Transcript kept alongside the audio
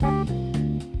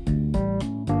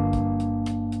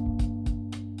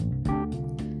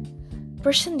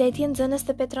Përshëndetje nxënës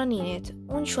të Petroninit,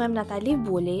 unë quhem Natali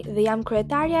Buli dhe jam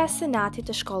kryetarja e Senatit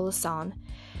të shkollës sonë.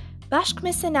 Bashkë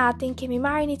me Senatin kemi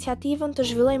marrë iniciativën të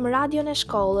zhvillojmë radion e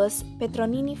shkollës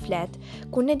Petronini Flet,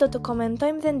 ku ne do të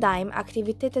komentojmë dhe ndajmë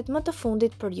aktivitetet më të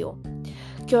fundit për ju.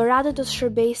 Kjo radio do të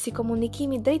shërbejë si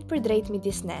komunikimi drejt për drejt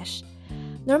midis nesh.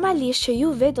 Normalisht që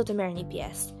ju vetë do të merrni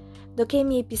pjesë. Do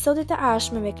kemi episode të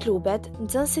ardhshme me klubet,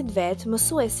 nxënësit vetë,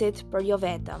 mësuesit, por jo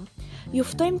vetëm. Ju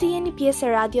ftojmë të jeni pjesë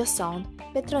e Radio Sonë,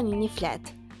 Petronini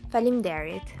Flet.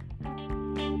 Faleminderit.